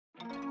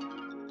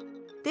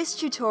This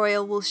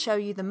tutorial will show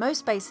you the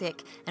most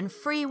basic and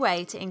free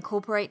way to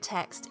incorporate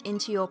text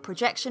into your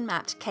projection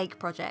mapped cake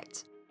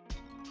project.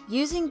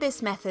 Using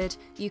this method,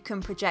 you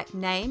can project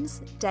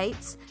names,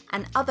 dates,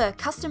 and other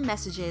custom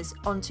messages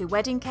onto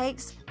wedding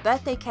cakes,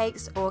 birthday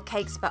cakes, or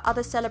cakes for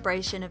other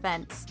celebration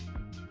events.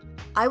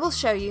 I will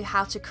show you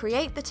how to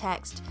create the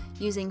text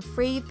using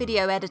free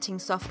video editing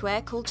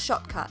software called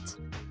Shotcut,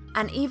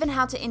 and even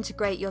how to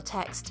integrate your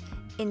text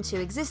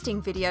into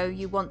existing video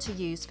you want to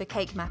use for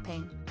cake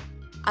mapping.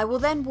 I will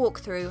then walk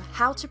through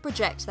how to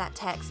project that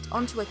text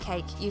onto a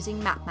cake using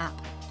MapMap,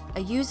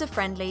 a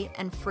user-friendly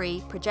and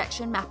free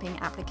projection mapping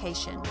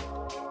application.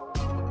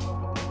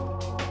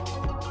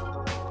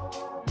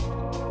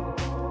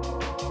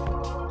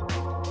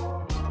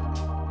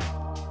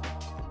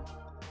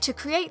 To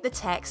create the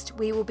text,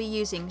 we will be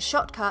using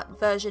Shotcut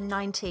version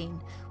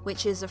 19,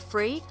 which is a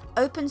free,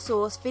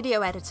 open-source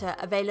video editor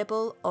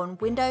available on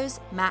Windows,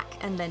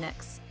 Mac, and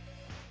Linux.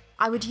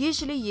 I would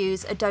usually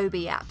use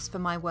Adobe apps for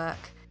my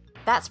work.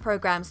 That's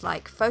programs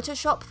like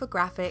Photoshop for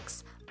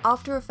graphics,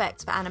 After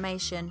Effects for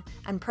animation,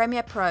 and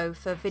Premiere Pro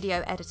for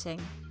video editing.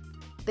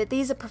 But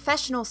these are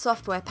professional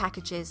software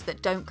packages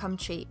that don't come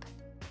cheap.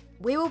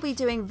 We will be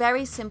doing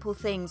very simple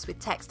things with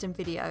text and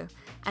video,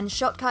 and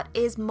Shotcut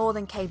is more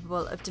than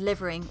capable of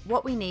delivering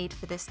what we need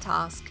for this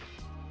task.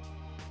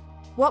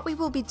 What we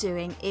will be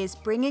doing is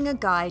bringing a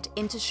guide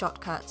into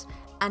Shotcut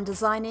and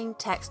designing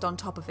text on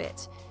top of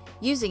it,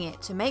 using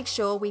it to make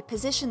sure we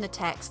position the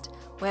text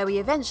where we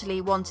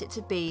eventually want it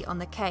to be on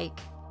the cake.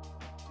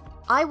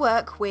 I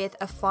work with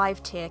a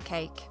 5-tier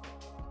cake.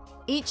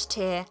 Each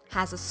tier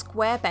has a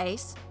square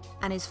base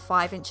and is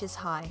 5 inches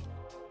high.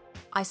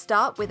 I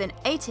start with an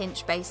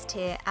 8-inch base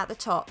tier at the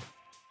top.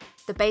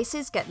 The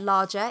bases get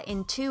larger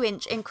in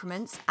 2-inch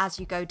increments as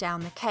you go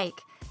down the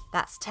cake.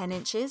 That's 10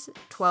 inches,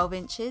 12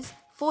 inches,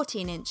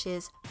 14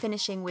 inches,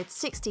 finishing with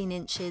 16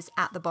 inches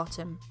at the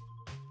bottom.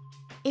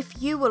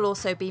 If you will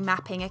also be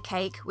mapping a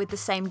cake with the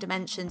same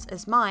dimensions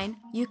as mine,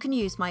 you can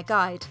use my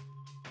guide.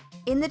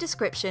 In the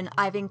description,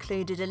 I've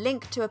included a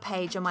link to a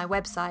page on my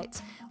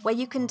website where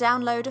you can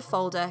download a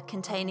folder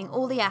containing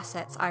all the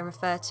assets I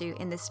refer to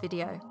in this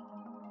video.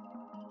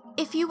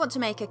 If you want to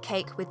make a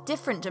cake with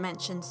different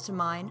dimensions to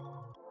mine,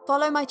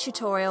 follow my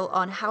tutorial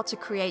on how to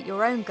create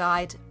your own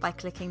guide by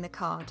clicking the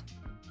card.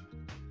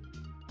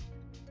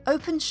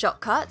 Open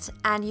Shotcut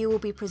and you will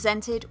be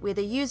presented with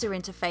a user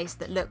interface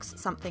that looks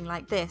something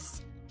like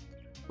this.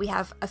 We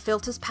have a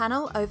filters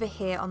panel over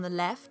here on the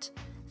left.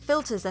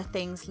 Filters are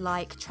things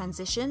like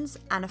transitions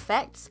and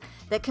effects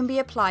that can be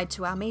applied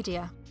to our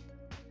media.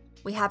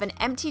 We have an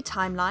empty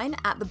timeline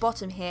at the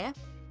bottom here,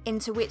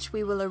 into which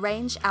we will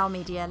arrange our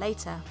media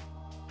later.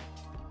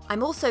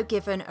 I'm also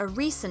given a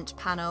recent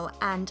panel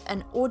and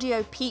an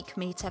audio peak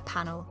meter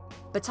panel,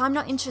 but I'm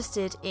not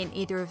interested in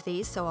either of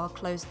these, so I'll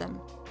close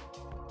them.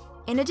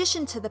 In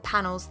addition to the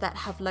panels that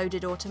have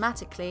loaded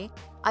automatically,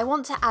 I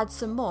want to add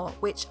some more,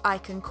 which I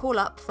can call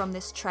up from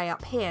this tray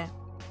up here.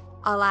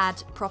 I'll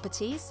add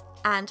properties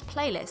and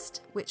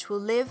playlist, which will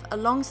live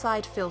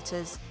alongside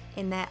filters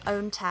in their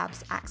own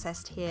tabs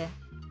accessed here.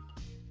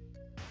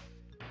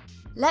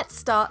 Let's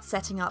start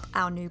setting up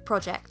our new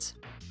project.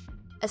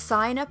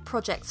 Assign a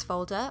projects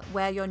folder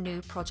where your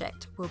new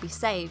project will be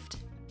saved.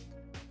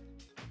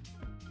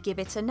 Give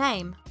it a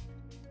name.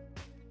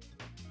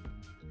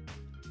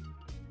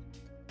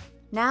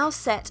 Now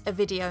set a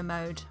video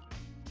mode.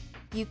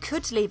 You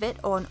could leave it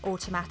on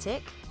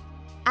automatic.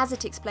 As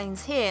it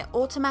explains here,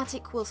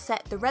 automatic will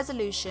set the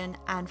resolution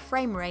and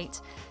frame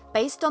rate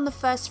based on the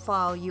first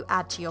file you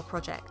add to your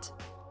project.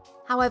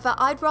 However,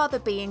 I'd rather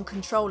be in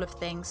control of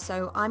things,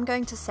 so I'm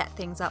going to set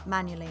things up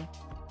manually.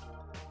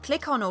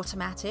 Click on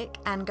automatic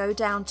and go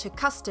down to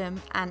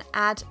custom and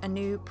add a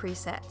new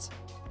preset.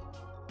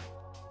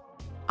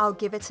 I'll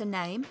give it a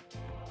name.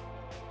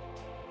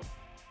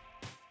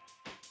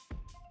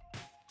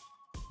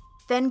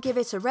 Then give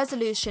it a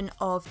resolution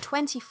of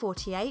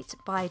 2048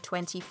 by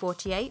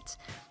 2048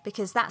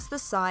 because that's the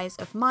size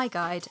of my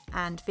guide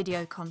and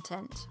video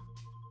content.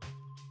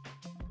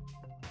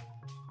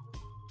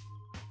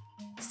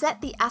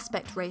 Set the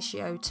aspect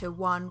ratio to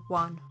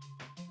 1:1.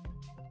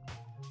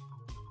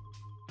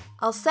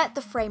 I'll set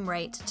the frame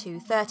rate to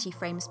 30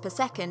 frames per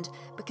second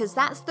because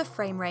that's the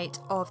frame rate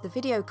of the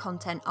video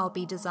content I'll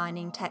be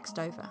designing text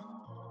over.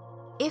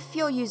 If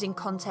you're using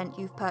content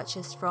you've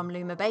purchased from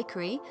Luma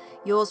Bakery,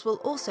 yours will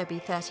also be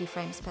 30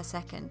 frames per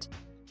second.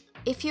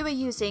 If you are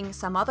using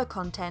some other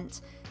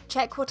content,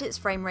 check what its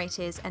frame rate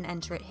is and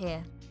enter it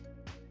here.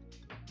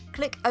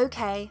 Click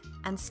OK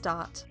and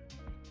start.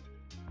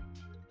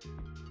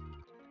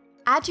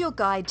 Add your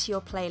guide to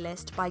your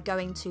playlist by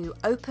going to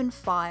Open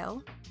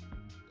File,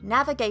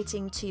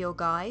 navigating to your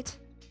guide,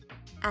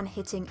 and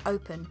hitting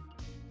Open.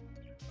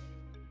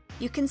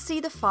 You can see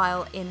the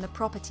file in the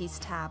Properties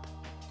tab.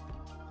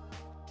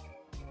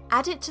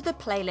 Add it to the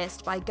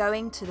playlist by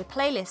going to the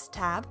Playlist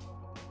tab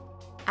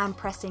and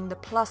pressing the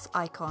plus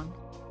icon.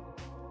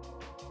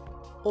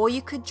 Or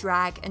you could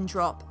drag and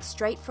drop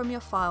straight from your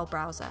file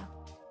browser.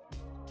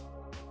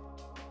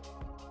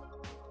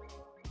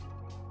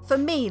 For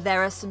me,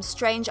 there are some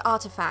strange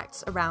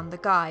artifacts around the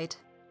guide.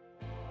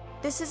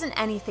 This isn't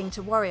anything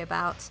to worry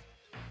about.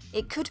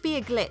 It could be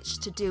a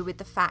glitch to do with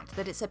the fact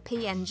that it's a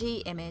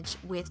PNG image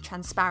with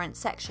transparent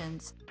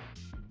sections.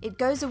 It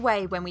goes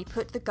away when we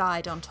put the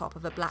guide on top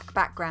of a black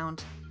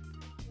background.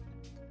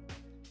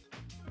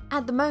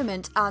 At the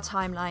moment, our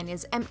timeline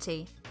is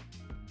empty.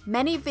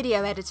 Many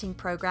video editing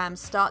programs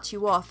start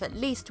you off at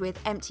least with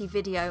empty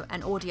video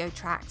and audio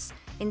tracks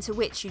into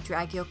which you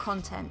drag your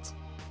content.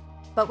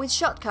 But with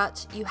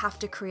Shotcut, you have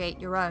to create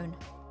your own.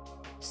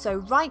 So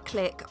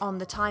right-click on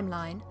the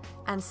timeline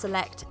and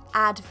select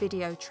Add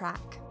Video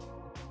Track.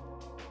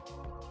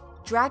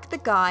 Drag the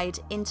guide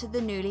into the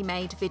newly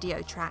made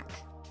video track.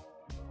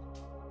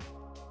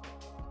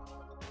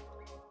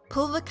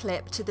 Pull the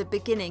clip to the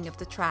beginning of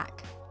the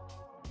track.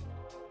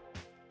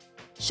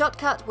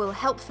 Shotcut will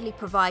helpfully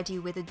provide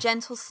you with a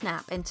gentle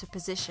snap into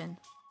position.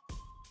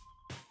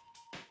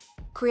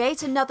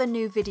 Create another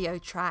new video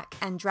track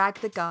and drag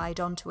the guide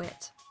onto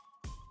it.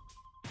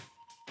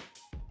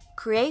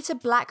 Create a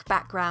black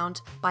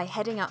background by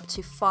heading up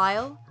to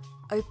File,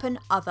 Open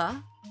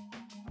Other,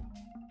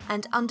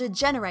 and under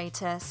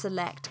Generator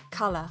select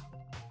Color.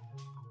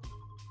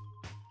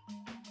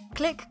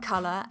 Click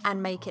Color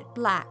and make it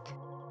black.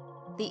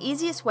 The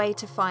easiest way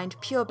to find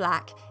pure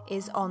black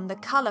is on the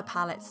Color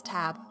Palettes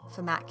tab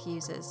for Mac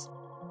users.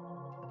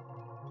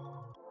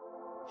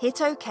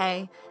 Hit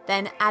OK,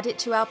 then add it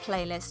to our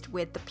playlist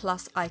with the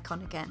plus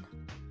icon again.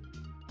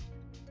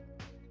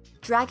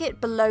 Drag it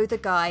below the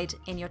guide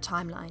in your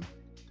timeline.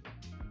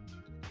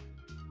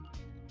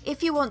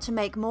 If you want to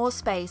make more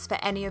space for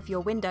any of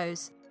your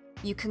windows,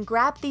 you can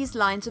grab these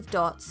lines of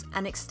dots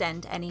and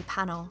extend any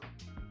panel.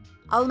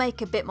 I'll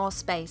make a bit more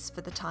space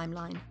for the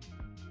timeline.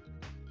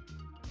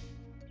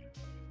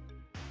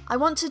 I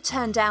want to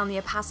turn down the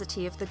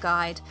opacity of the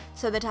guide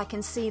so that I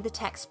can see the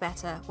text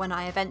better when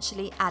I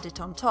eventually add it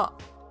on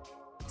top.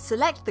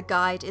 Select the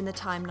guide in the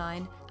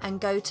timeline and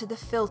go to the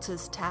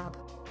Filters tab.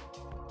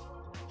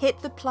 Hit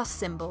the plus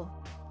symbol.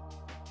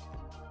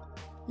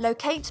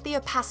 Locate the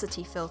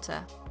opacity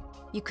filter.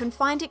 You can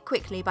find it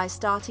quickly by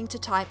starting to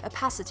type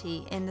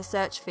opacity in the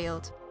search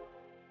field.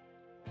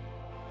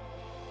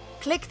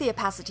 Click the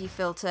opacity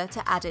filter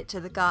to add it to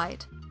the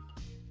guide.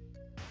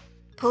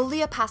 Pull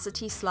the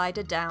opacity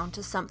slider down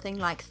to something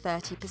like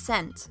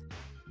 30%.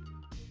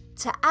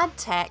 To add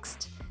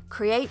text,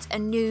 create a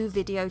new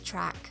video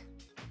track.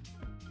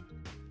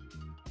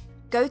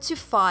 Go to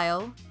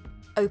File,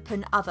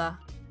 Open Other,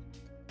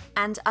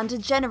 and under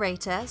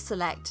Generator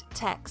select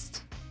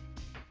Text.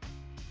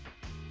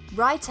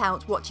 Write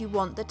out what you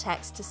want the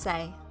text to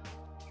say.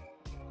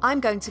 I'm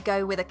going to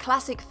go with a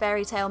classic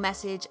fairy tale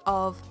message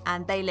of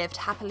 "and they lived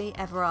happily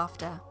ever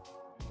after."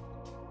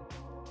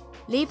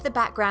 Leave the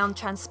background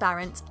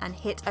transparent and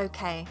hit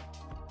OK.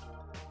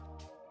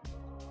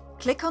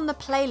 Click on the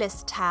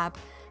Playlist tab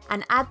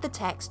and add the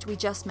text we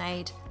just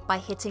made by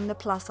hitting the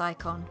plus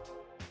icon.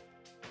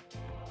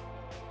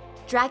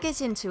 Drag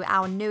it into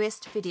our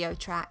newest video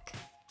track.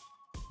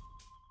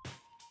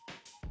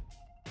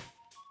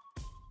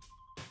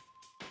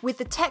 With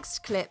the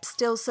text clip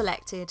still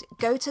selected,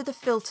 go to the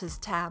Filters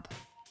tab.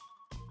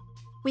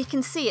 We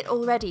can see it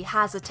already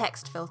has a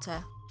text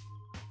filter.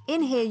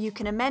 In here you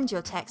can amend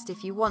your text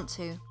if you want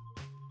to.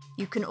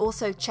 You can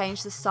also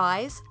change the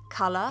size,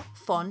 colour,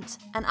 font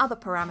and other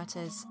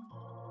parameters.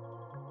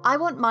 I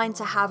want mine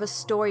to have a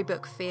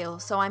storybook feel,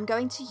 so I'm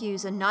going to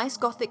use a nice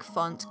Gothic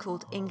font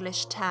called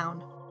English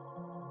Town.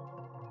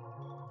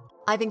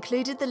 I've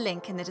included the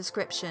link in the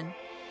description.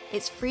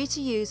 It's free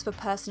to use for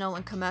personal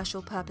and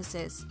commercial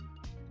purposes.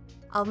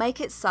 I'll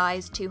make its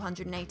size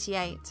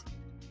 288.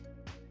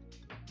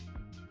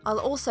 I'll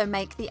also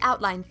make the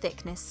outline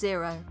thickness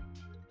 0.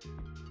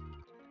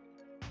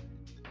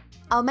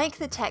 I'll make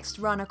the text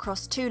run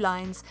across 2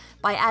 lines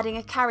by adding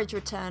a carriage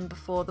return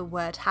before the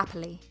word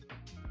happily.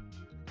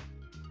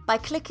 By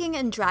clicking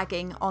and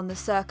dragging on the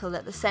circle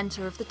at the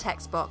centre of the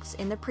text box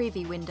in the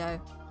preview window,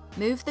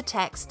 move the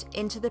text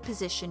into the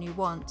position you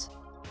want.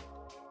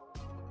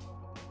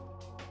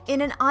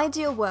 In an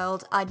ideal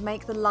world, I'd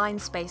make the line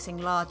spacing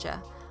larger,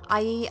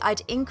 i.e.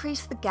 I'd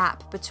increase the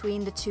gap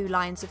between the 2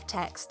 lines of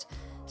text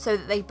so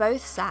that they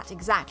both sat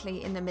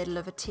exactly in the middle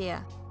of a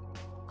tier.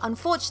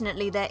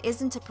 Unfortunately, there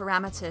isn't a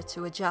parameter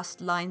to adjust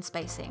line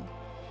spacing.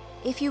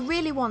 If you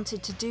really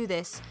wanted to do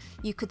this,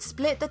 you could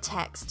split the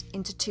text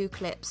into 2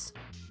 clips,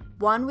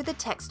 one with a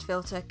text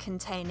filter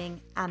containing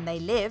 "and they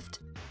lived"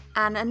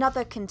 and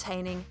another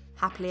containing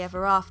 "happily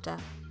ever after",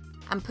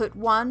 and put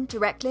one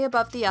directly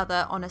above the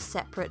other on a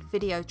separate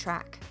video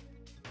track.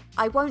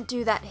 I won't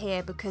do that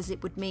here because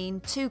it would mean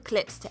 2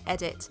 clips to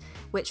edit,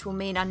 which will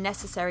mean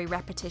unnecessary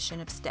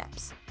repetition of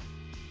steps.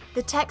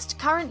 The text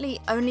currently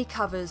only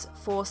covers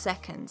 4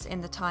 seconds in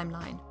the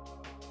timeline.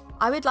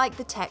 I would like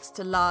the text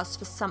to last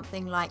for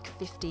something like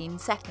 15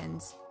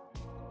 seconds.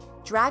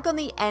 Drag on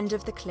the end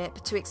of the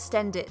clip to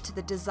extend it to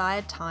the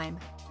desired time,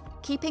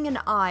 keeping an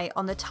eye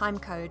on the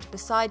timecode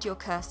beside your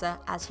cursor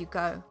as you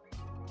go.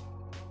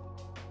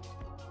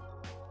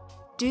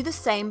 Do the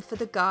same for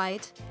the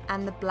guide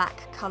and the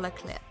black colour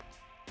clip.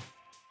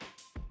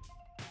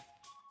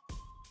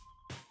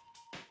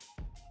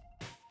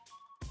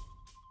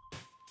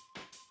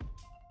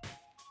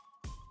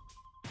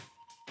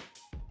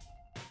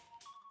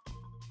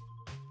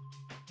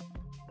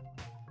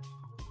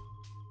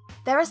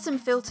 There are some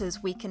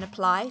filters we can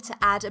apply to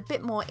add a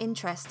bit more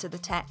interest to the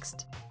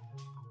text.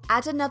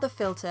 Add another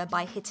filter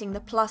by hitting the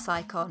plus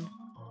icon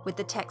with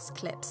the text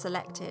clip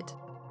selected.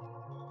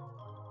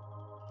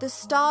 The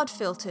starred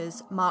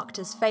filters marked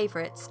as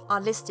favourites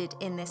are listed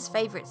in this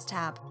Favourites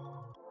tab.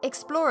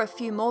 Explore a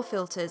few more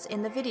filters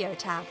in the Video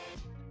tab.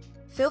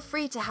 Feel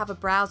free to have a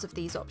browse of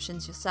these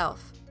options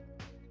yourself.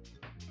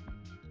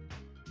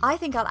 I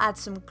think I'll add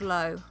some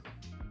glow.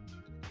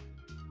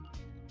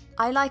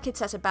 I like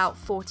it at about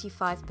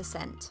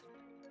 45%.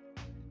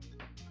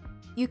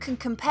 You can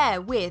compare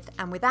with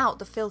and without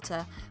the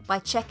filter by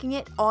checking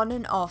it on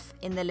and off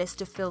in the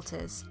list of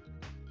filters.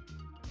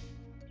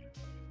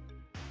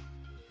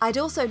 I'd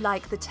also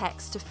like the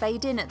text to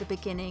fade in at the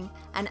beginning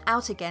and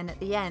out again at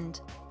the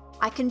end.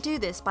 I can do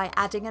this by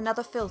adding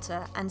another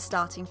filter and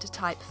starting to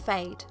type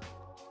fade.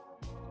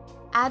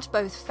 Add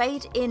both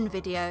fade in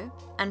video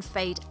and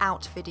fade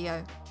out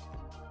video.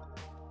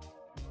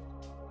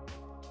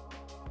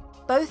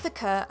 Both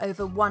occur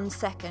over 1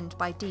 second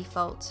by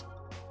default.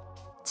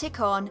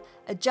 Tick on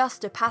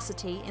Adjust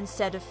Opacity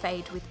instead of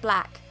Fade with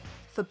Black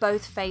for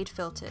both fade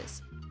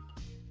filters.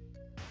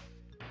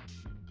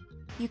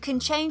 You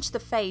can change the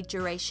fade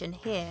duration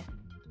here,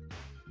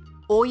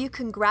 or you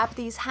can grab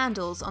these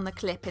handles on the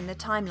clip in the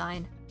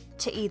timeline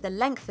to either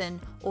lengthen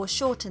or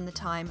shorten the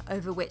time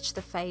over which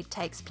the fade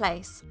takes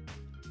place.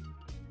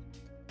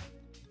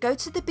 Go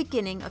to the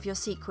beginning of your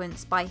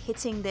sequence by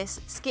hitting this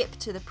Skip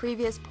to the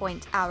previous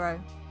point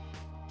arrow.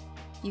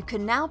 You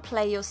can now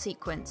play your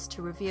sequence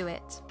to review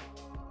it.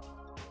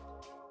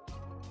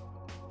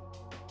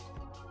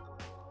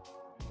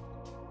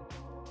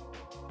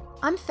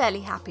 I'm fairly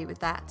happy with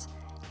that.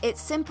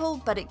 It's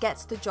simple, but it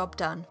gets the job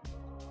done.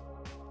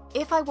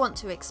 If I want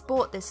to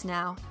export this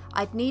now,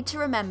 I'd need to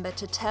remember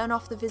to turn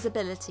off the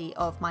visibility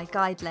of my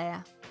guide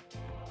layer.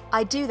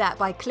 I do that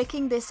by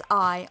clicking this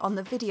eye on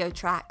the video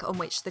track on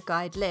which the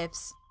guide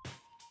lives.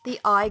 The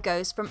eye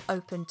goes from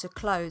open to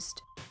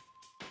closed.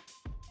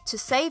 To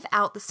save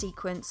out the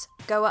sequence,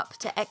 go up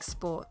to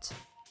Export.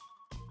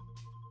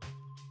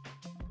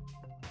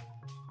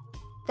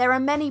 There are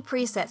many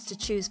presets to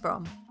choose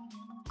from.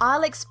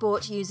 I'll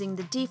export using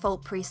the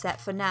default preset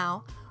for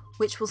now,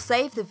 which will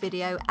save the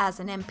video as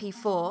an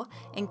MP4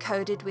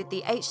 encoded with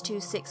the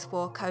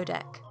H.264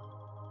 codec.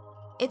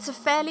 It's a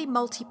fairly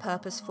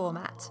multi-purpose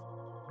format.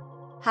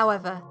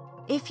 However,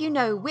 if you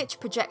know which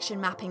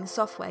projection mapping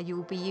software you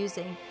will be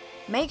using,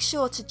 make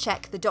sure to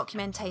check the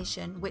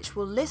documentation, which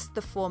will list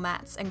the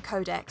formats and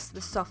codecs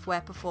the software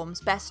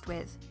performs best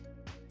with.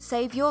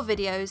 Save your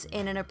videos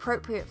in an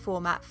appropriate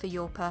format for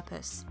your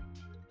purpose.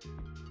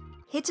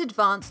 Hit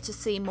Advanced to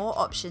see more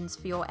options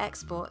for your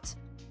export.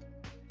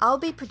 I'll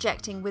be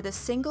projecting with a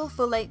single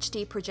Full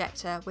HD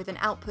projector with an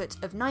output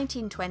of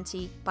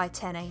 1920 by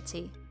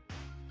 1080.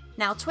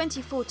 Now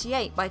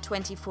 2048 by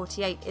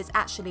 2048 is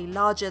actually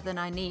larger than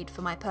I need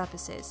for my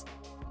purposes.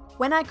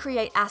 When I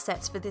create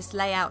assets for this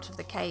layout of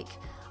the cake,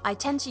 I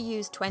tend to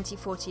use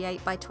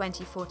 2048 by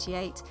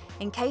 2048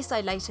 in case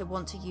I later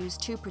want to use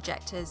 2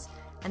 projectors,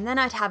 and then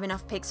I'd have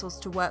enough pixels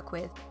to work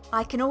with.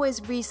 I can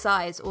always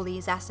resize all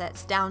these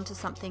assets down to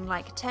something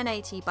like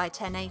 1080 by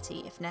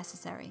 1080 if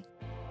necessary.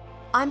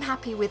 I'm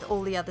happy with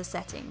all the other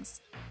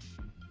settings.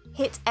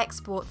 Hit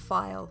Export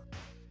File.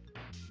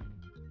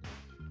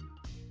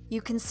 You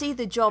can see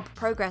the job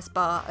progress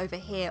bar over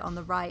here on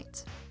the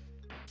right.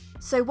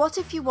 So what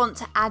if you want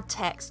to add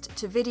text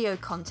to video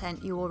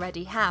content you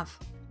already have?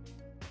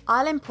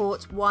 I'll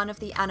import one of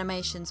the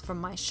animations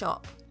from my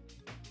shop.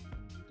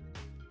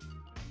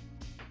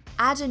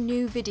 Add a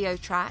new video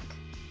track.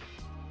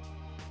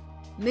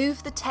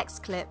 Move the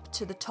text clip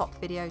to the top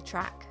video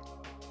track.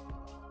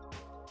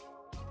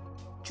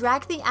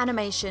 Drag the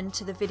animation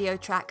to the video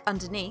track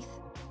underneath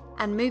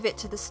and move it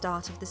to the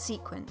start of the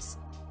sequence.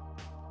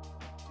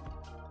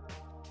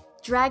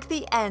 Drag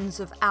the ends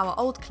of our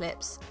old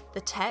clips, the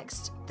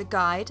text, the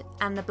guide,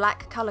 and the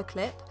black color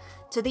clip,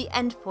 to the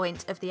end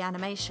point of the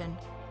animation.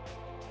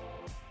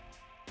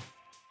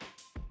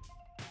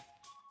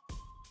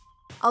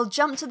 I'll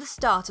jump to the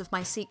start of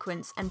my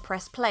sequence and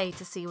press play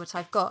to see what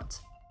I've got.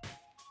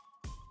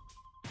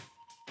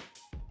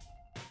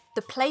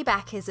 The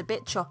playback is a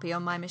bit choppy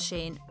on my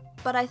machine,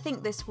 but I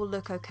think this will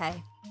look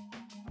okay.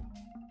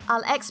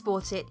 I'll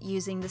export it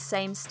using the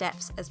same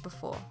steps as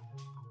before.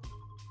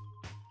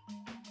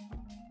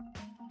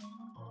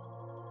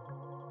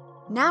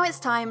 Now it's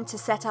time to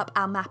set up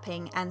our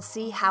mapping and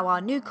see how our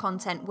new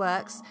content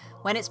works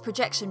when it's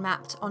projection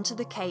mapped onto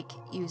the cake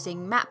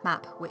using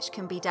MapMap, which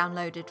can be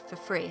downloaded for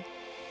free.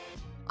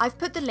 I've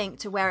put the link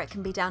to where it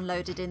can be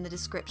downloaded in the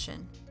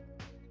description.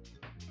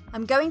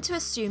 I'm going to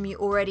assume you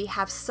already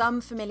have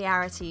some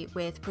familiarity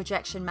with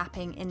projection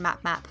mapping in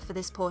MapMap for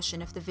this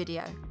portion of the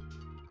video.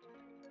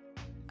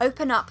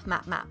 Open up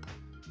MapMap.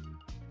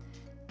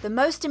 The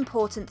most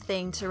important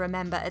thing to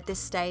remember at this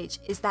stage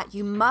is that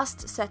you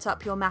must set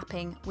up your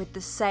mapping with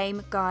the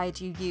same guide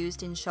you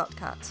used in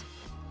Shotcut.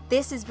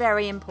 This is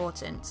very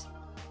important.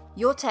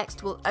 Your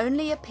text will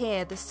only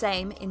appear the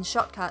same in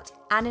Shotcut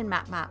and in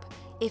MapMap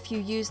if you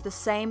use the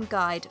same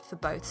guide for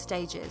both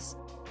stages.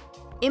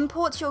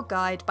 Import your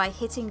guide by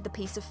hitting the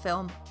piece of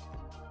film.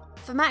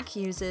 For Mac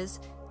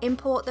users,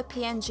 import the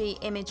PNG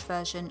image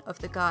version of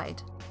the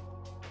guide.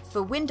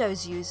 For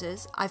Windows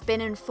users, I've been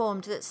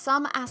informed that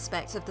some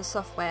aspects of the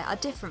software are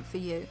different for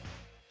you.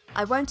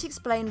 I won't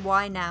explain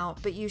why now,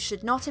 but you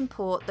should not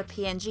import the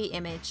PNG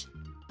image.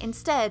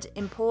 Instead,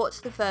 import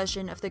the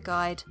version of the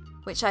guide,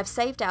 which I've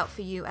saved out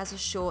for you as a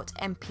short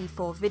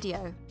MP4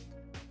 video.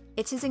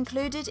 It is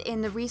included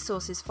in the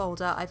resources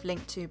folder I've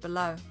linked to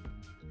below.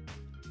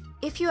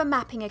 If you are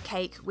mapping a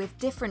cake with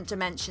different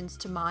dimensions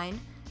to mine,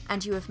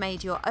 and you have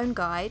made your own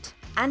guide,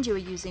 and you are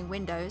using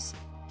Windows,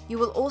 you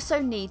will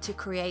also need to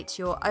create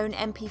your own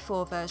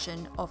MP4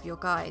 version of your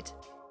guide.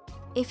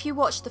 If you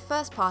watched the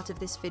first part of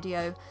this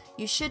video,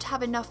 you should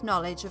have enough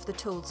knowledge of the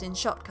tools in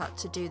Shotcut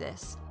to do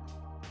this.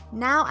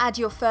 Now add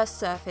your first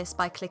surface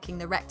by clicking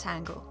the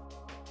rectangle.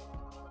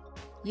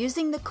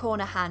 Using the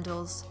corner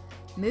handles,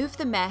 move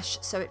the mesh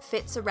so it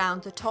fits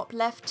around the top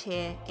left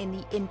tier in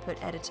the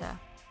input editor.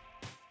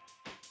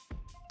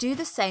 Do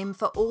the same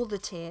for all the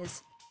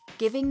tiers,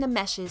 giving the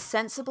meshes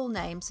sensible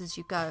names as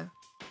you go.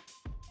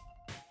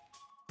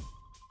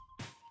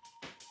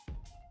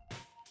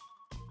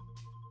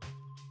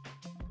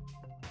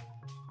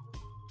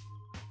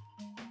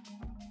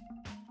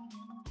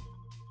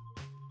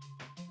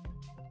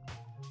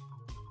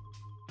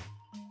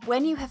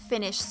 When you have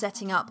finished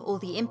setting up all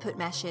the input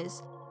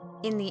meshes,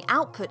 in the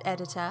output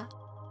editor,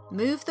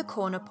 move the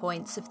corner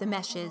points of the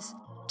meshes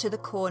to the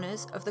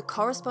corners of the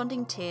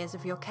corresponding tiers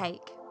of your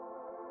cake.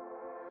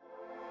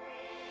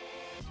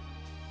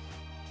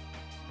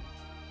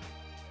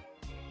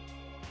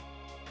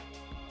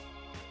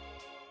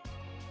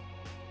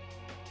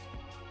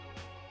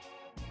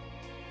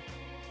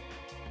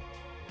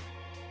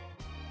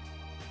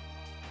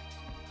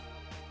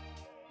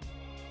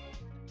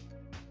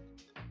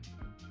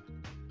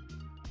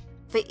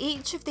 For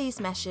each of these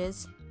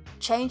meshes,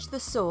 change the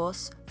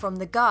source from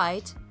the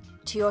guide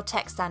to your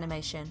text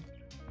animation.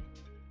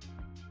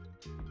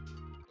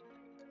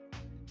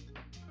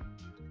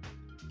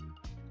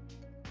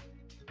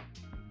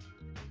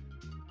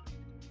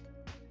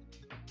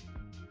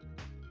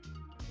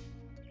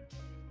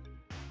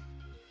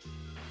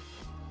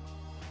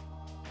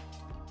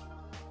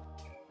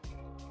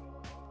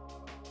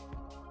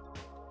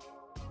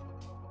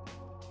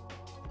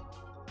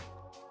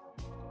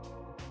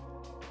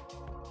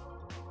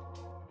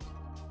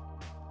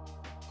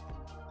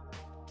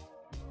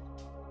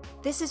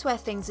 This is where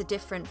things are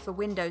different for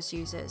Windows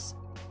users.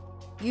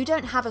 You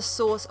don't have a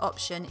source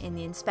option in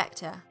the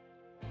inspector.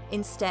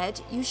 Instead,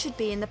 you should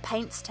be in the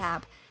Paints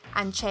tab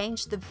and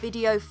change the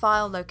video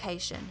file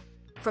location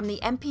from the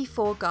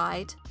MP4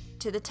 guide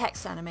to the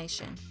text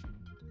animation.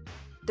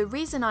 The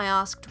reason I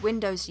asked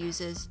Windows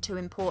users to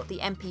import the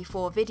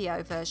MP4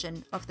 video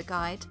version of the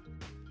guide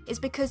is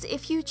because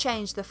if you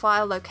change the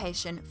file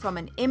location from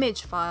an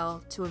image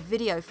file to a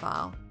video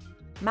file,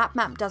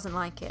 MapMap doesn't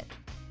like it.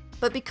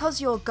 But because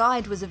your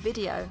guide was a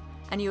video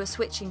and you are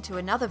switching to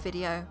another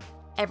video,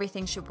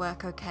 everything should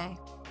work okay.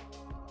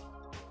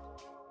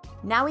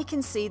 Now we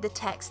can see the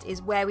text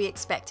is where we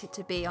expect it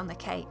to be on the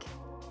cake.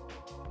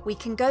 We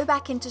can go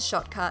back into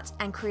Shotcut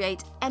and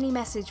create any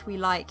message we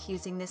like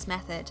using this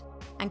method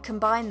and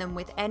combine them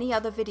with any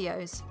other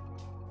videos,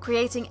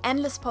 creating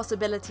endless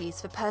possibilities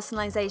for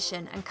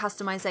personalization and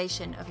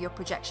customization of your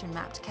projection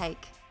mapped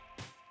cake.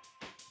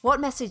 What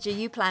message are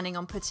you planning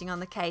on putting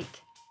on the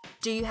cake?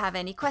 Do you have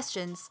any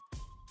questions?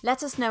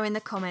 Let us know in the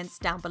comments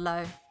down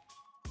below.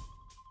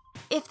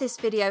 If this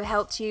video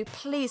helped you,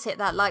 please hit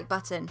that like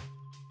button.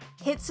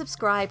 Hit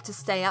subscribe to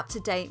stay up to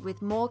date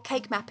with more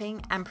cake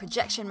mapping and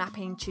projection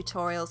mapping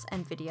tutorials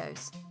and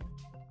videos.